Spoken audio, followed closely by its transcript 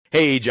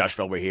Hey, Josh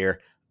Felber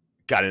here.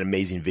 Got an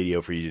amazing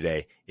video for you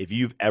today. If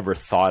you've ever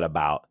thought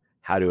about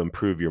how to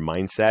improve your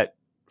mindset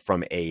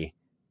from a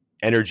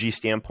energy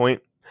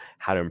standpoint,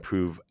 how to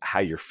improve how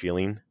you're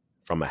feeling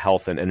from a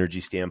health and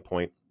energy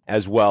standpoint,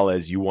 as well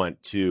as you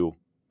want to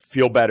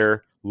feel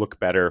better, look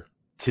better,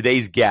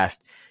 today's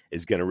guest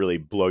is going to really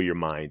blow your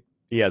mind.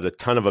 He has a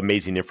ton of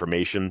amazing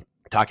information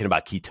talking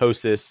about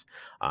ketosis,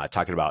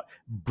 talking about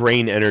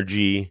brain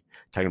energy,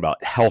 talking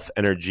about health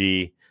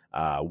energy,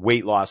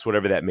 weight loss,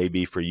 whatever that may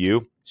be for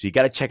you. So you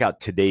got to check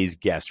out today's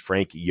guest,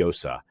 Frank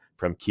Llosa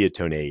from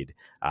Ketones.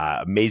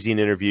 Amazing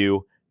interview.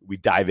 We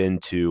dive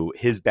into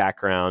his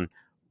background,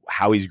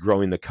 how he's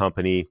growing the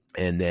company,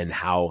 and then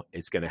how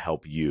it's going to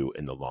help you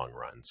in the long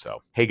run.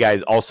 So, hey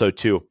guys, also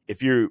too,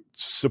 if you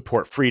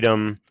support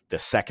freedom, the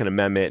Second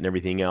Amendment and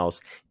everything else,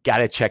 got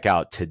to check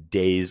out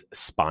today's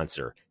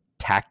sponsor,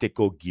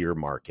 Tactical Gear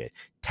Market.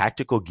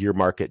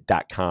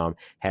 TacticalGearMarket.com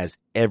has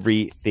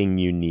everything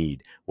you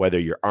need, whether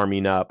you're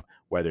arming up,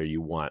 whether you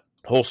want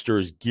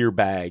holsters, gear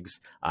bags,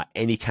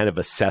 any kind of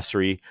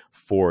accessory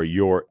for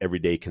your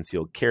everyday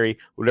concealed carry,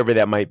 whatever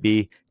that might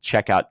be,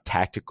 check out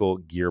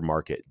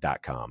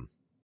TacticalGearMarket.com.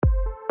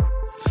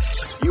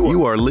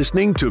 You are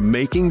listening to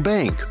Making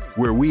Bank,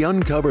 where we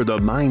uncover the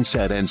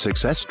mindset and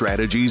success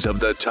strategies of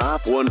the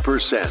top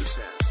 1%,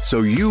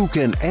 so you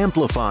can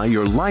amplify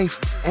your life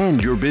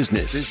and your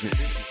business.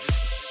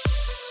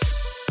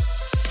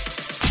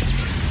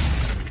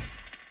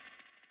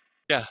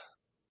 Yeah.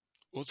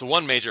 Well, so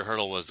one major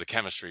hurdle was the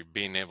chemistry,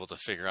 being able to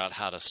figure out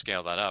how to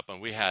scale that up.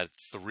 And we had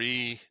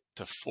 3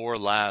 to 4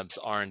 labs,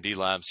 R&D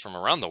labs from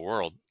around the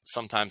world,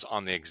 sometimes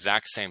on the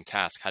exact same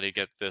task. How do you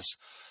get this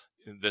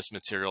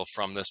material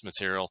from this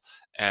material?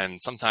 And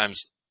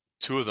sometimes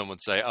 2 of them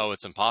would say, oh,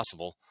 it's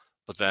impossible.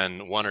 But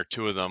then 1 or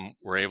 2 of them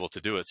were able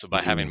to do it. So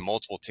by having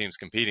multiple teams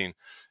competing,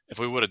 if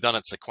we would have done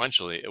it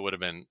sequentially, it would have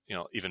been,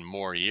 even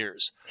more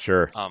years.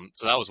 Sure.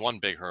 So that was one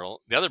big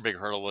hurdle. The other big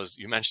hurdle was,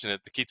 you mentioned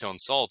it, the ketone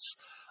salts.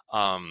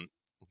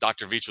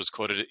 Dr. Veach was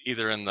quoted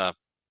either in the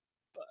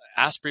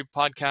Asprey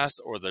podcast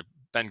or the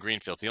Ben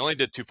Greenfield. He only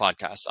did 2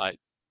 podcasts. I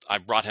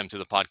brought him to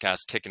the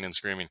podcast kicking and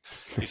screaming.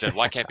 He said,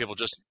 why can't people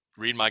just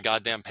read my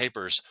goddamn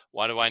papers?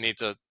 Why do I need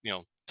to,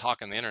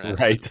 talk on the internet?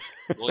 Right. Said,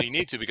 well, you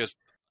need to, because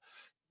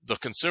the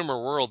consumer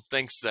world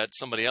thinks that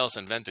somebody else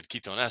invented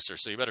ketone ester.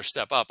 So you better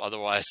step up.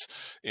 Otherwise,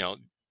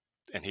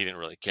 and he didn't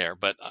really care,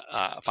 but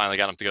I finally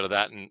got him to go to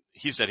that. And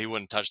he said he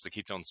wouldn't touch the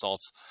ketone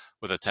salts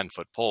with a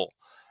 10-foot pole.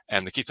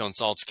 And the ketone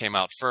salts came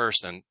out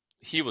first, and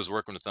he was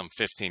working with them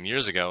 15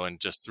 years ago and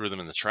just threw them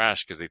in the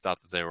trash because he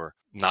thought that they were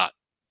not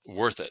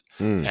worth it.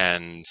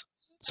 And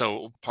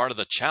so part of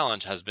the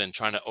challenge has been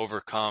trying to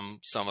overcome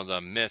some of the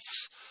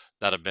myths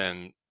that have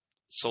been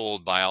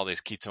sold by all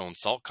these ketone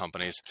salt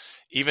companies.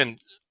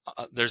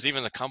 There's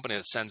even a company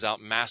that sends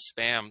out mass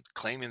spam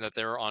claiming that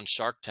they were on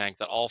Shark Tank,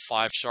 that all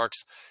 5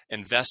 sharks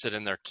invested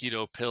in their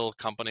keto pill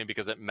company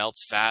because it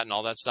melts fat and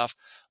all that stuff.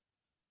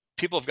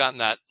 People have gotten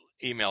that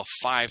email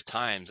 5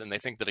 times and they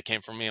think that it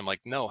came from me. I'm like,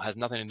 no, it has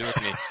nothing to do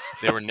with me.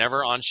 They were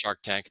never on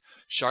Shark Tank.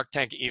 Shark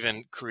Tank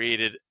even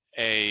created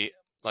a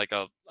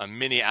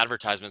mini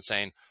advertisement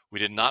saying, we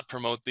did not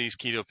promote these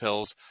keto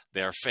pills.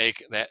 They are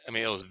fake.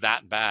 It was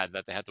that bad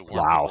that they had to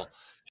warn people.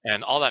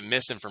 And all that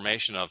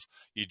misinformation of,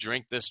 you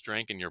drink this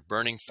drink and you're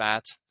burning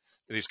fat.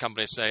 These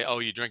companies say, oh,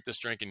 you drink this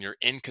drink and you're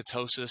in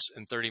ketosis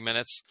in 30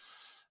 minutes.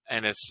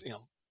 And it's,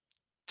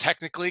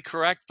 technically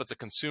correct, but the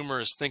consumer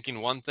is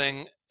thinking one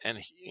thing, and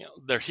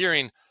they're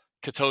hearing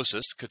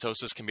ketosis.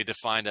 Ketosis can be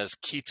defined as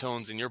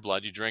ketones in your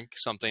blood. You drink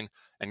something,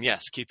 and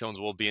yes, ketones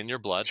will be in your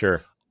blood.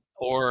 Sure.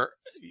 Or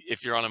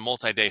if you're on a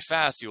multi-day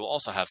fast, you will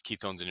also have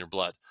ketones in your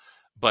blood.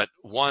 But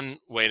one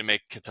way to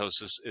make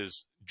ketosis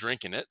is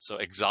drinking it, so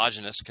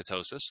exogenous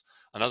ketosis.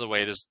 Another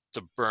way is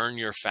to burn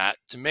your fat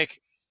to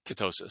make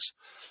ketosis.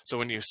 So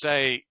when you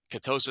say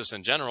ketosis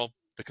in general,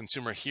 the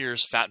consumer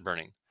hears fat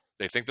burning.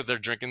 They think that they're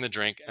drinking the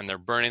drink and they're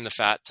burning the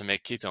fat to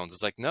make ketones.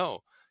 It's like,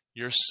 no,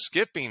 you're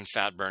skipping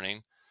fat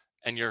burning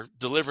and you're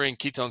delivering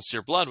ketones to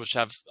your blood, which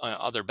have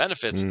other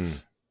benefits,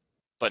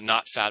 but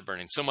not fat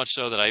burning. So much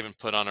so that I even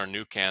put on our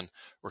new can,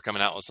 we're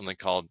coming out with something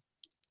called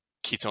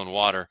ketone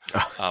water.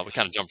 We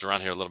kind of jumped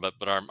around here a little bit,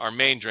 but our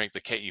main drink, the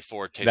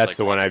KE4, tastes That's like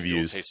the one I've fuel.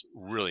 used. Tastes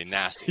really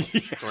nasty.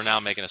 So we're now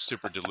making a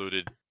super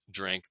diluted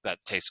drink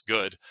that tastes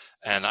good.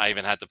 And I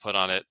even had to put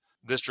on it,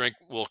 this drink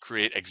will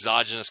create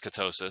exogenous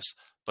ketosis,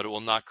 but it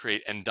will not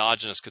create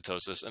endogenous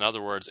ketosis. In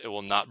other words, it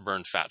will not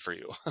burn fat for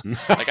you.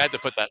 Like I had to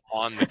put that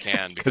on the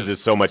can because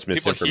there's so much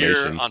people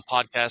misinformation. hear on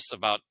podcasts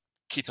about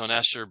ketone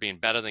ester being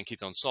better than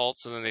ketone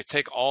salts, and then they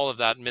take all of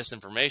that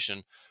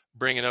misinformation,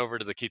 bring it over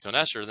to the ketone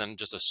ester, then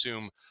just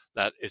assume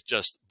that it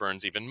just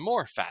burns even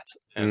more fat.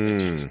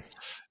 And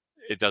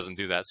it doesn't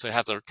do that. So you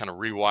have to kind of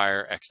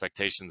rewire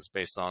expectations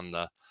based on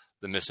the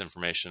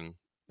misinformation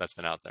that's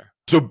been out there.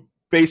 So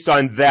based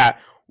on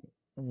that,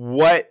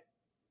 what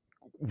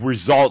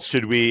results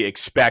should we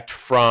expect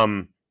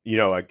from,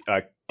 the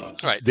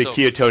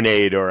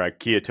Ketonade or a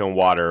ketone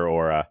water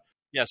or a...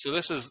 Yeah, so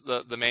this is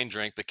the main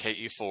drink, the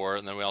KE4,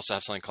 and then we also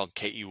have something called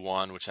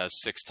KE1, which has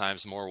 6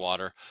 times more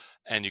water.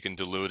 and you can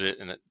dilute it,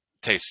 and it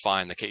tastes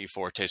fine. The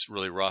KU4 tastes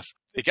really rough.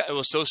 It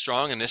was so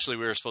strong. Initially,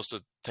 we were supposed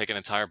to take an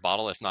entire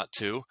bottle, if not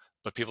two,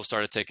 but people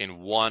started taking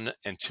 1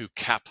 and 2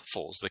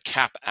 capfuls. The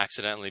cap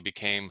accidentally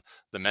became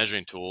the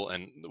measuring tool,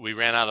 and we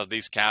ran out of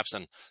these caps,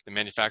 and the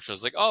manufacturer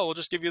was like, "Oh, we'll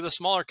just give you the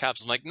smaller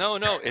caps." I'm like, no,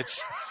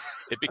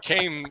 it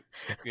became,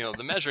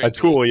 the measuring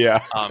tool.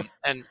 Yeah.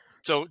 And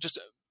so just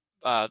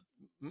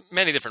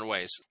many different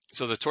ways.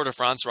 So the Tour de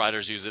France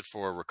riders use it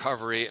for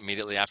recovery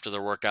immediately after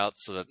their workout,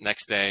 so that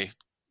next day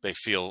they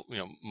feel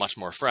much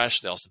more fresh.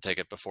 They also take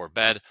it before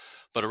bed,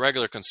 but a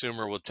regular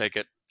consumer will take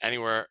it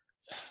anywhere.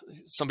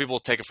 Some people will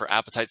take it for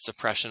appetite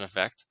suppression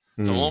effect,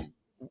 so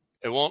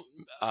it won't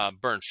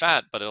burn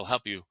fat, but it'll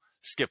help you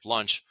skip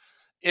lunch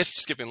if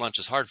skipping lunch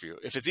is hard for you.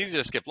 If it's easy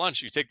to skip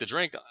lunch, you take the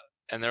drink.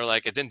 And they're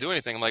like, it didn't do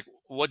anything. I'm like,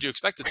 what do you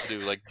expect it to do?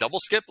 Like double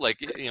skip? Like,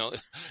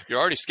 you're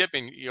already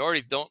skipping. You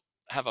already don't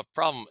have a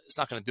problem. It's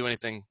not going to do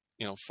anything,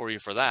 for you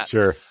for that.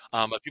 Sure.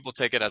 But people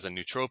take it as a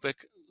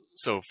nootropic.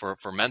 So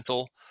for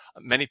mental,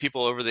 many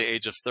people over the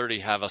age of 30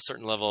 have a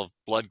certain level of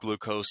blood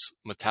glucose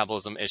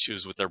metabolism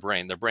issues with their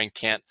brain. Their brain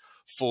can't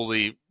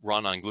fully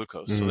run on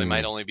glucose. So they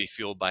might only be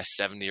fueled by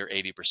 70 or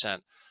 80%.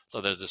 So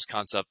there's this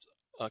concept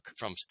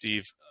from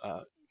Steve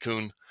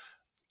Cunnane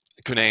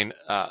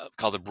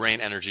called the brain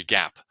energy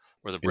gap,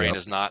 where the brain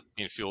is not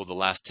being fueled the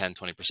last 10,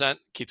 20%.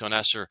 Ketone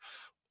ester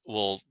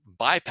will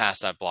bypass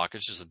that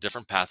blockage, just a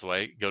different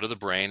pathway, go to the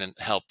brain and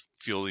help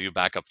fuel you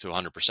back up to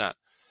 100%.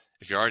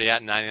 If you're already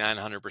at 99,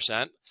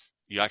 100%,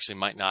 you actually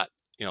might not,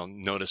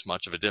 notice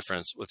much of a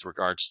difference with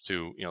regards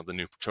to, the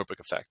nootropic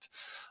effect.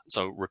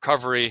 So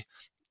recovery,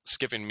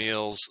 skipping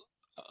meals,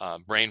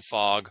 brain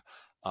fog,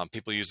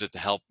 people use it to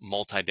help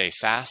multi-day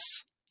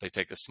fasts. They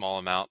take a small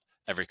amount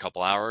every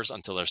couple hours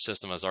until their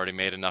system has already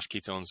made enough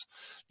ketones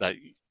that,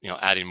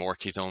 adding more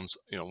ketones,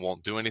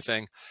 won't do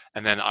anything.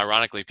 And then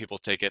ironically, people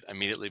take it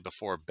immediately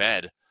before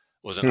bed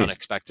was an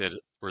unexpected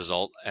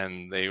result.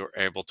 And they were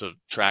able to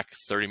track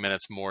 30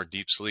 minutes more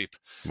deep sleep.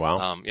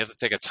 Wow. You have to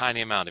take a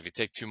tiny amount. If you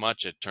take too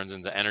much, it turns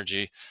into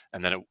energy,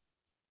 and then it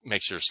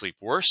makes your sleep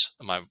worse.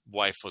 My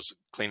wife was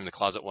cleaning the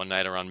closet one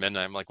night around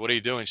midnight. I'm like, what are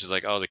you doing? She's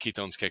like, oh, the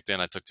ketones kicked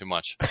in. I took too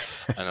much.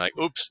 And I'm like,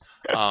 oops.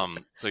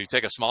 So you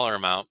take a smaller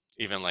amount,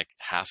 even like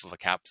half of a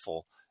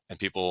capful, and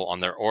people on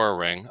their Oura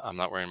ring, I'm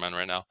not wearing mine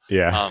right now,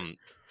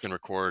 can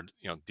record,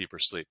 deeper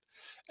sleep.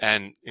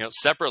 And,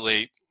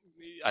 separately,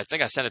 I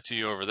think I sent it to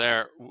you over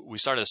there. We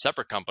started a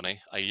separate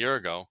company a year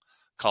ago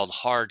called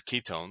Hard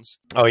Ketones.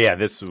 Oh yeah.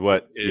 This is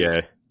what,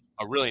 a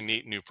really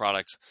neat new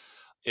product.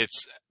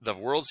 It's the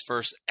world's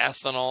first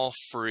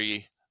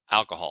ethanol-free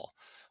alcohol,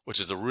 which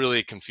is a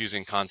really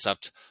confusing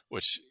concept,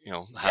 which,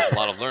 has a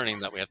lot of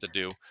learning that we have to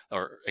do,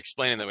 or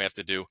explaining that we have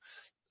to do.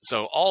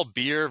 So all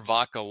beer,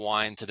 vodka,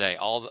 wine today,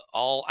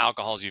 all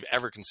alcohols you've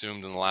ever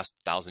consumed in the last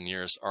 1,000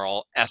 years are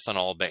all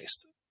ethanol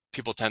based.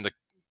 People tend to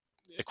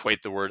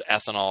equate the word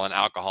ethanol and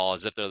alcohol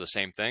as if they're the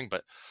same thing,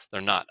 but they're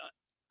not.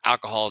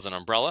 Alcohol is an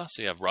umbrella.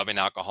 So you have rubbing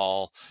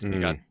alcohol, you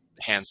got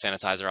hand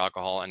sanitizer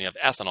alcohol, and you have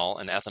ethanol,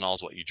 and ethanol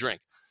is what you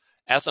drink.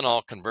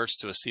 Ethanol converts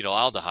to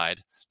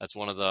acetaldehyde. That's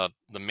one of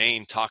the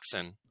main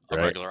toxin of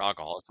regular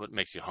alcohol. It's what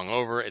makes you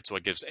hungover. It's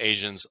what gives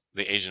Asians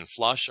the Asian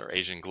flush or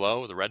Asian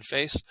glow, the red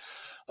face,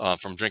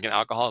 from drinking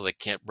alcohol. They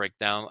can't break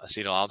down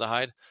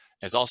acetaldehyde.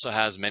 It also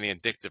has many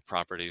addictive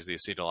properties, the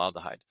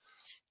acetaldehyde.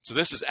 So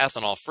this is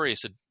ethanol free.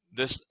 So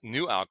this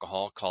new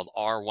alcohol called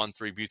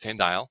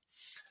R13-butanediol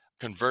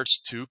converts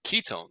to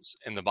ketones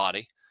in the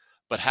body,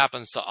 but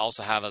happens to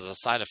also have as a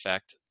side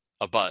effect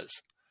a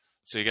buzz.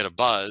 So you get a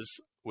buzz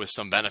with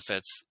some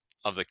benefits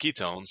of the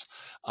ketones.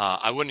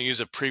 I wouldn't use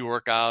it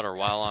pre-workout or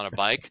while on a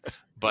bike,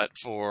 but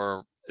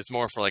it's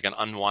more for like an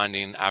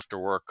unwinding after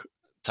work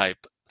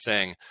type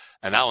thing.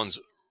 And that one's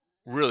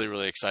really,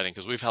 really exciting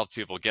because we've helped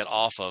people get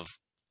off of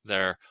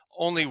their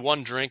only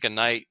one drink a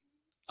night.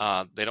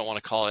 They don't want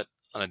to call it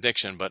an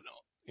addiction, but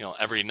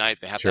every night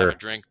they have to have a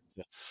drink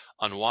to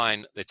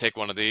unwind. They take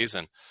one of these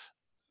and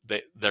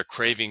their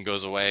craving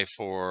goes away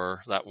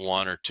for that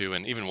one or two.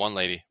 And even one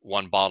lady,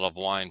 one bottle of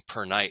wine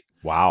per night.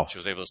 Wow. She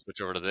was able to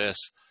switch over to this.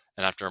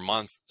 And after a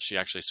month, she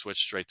actually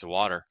switched straight to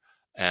water.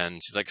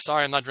 And she's like,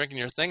 sorry, I'm not drinking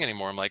your thing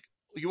anymore. I'm like,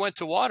 you went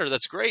to water.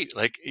 That's great.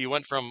 Like you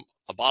went from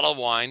a bottle of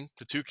wine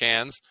to 2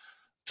 cans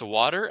to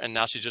water. And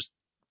now she just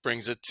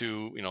brings it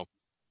to,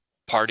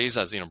 parties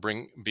as,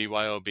 bring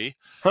BYOB.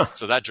 Huh.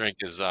 So that drink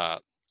is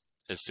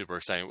super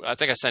exciting. I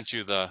think I sent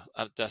you the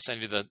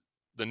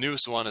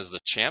newest one is the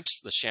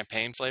Champs, the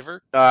champagne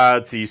flavor.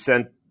 So you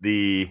sent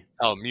the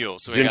mule.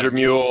 So ginger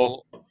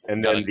mule,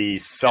 and then the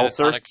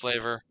seltzer tonic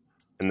flavor,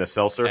 and the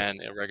seltzer,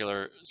 and a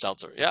regular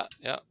seltzer. Yeah.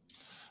 Yep.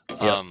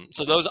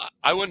 So those,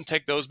 I wouldn't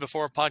take those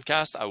before a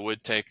podcast. I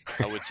would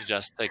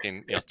suggest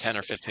taking 10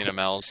 or 15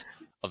 mLs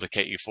of the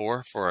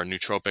KU4 for a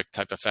nootropic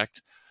type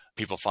effect.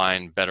 People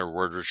find better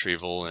word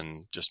retrieval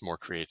and just more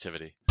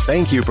creativity.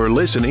 Thank you for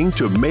listening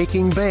to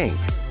Making Bank.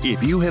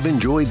 If you have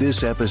enjoyed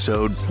this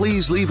episode,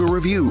 please leave a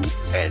review,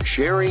 and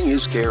sharing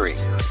is caring.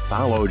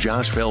 Follow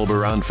Josh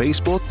Felber on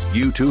Facebook,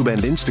 YouTube,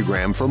 and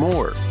Instagram for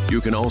more.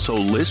 You can also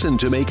listen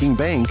to Making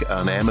Bank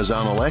on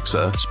Amazon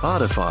Alexa,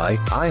 Spotify,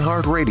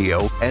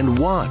 iHeartRadio, and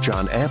watch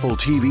on Apple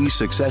TV,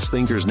 Success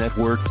Thinkers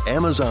Network,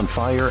 Amazon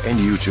Fire, and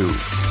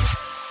YouTube.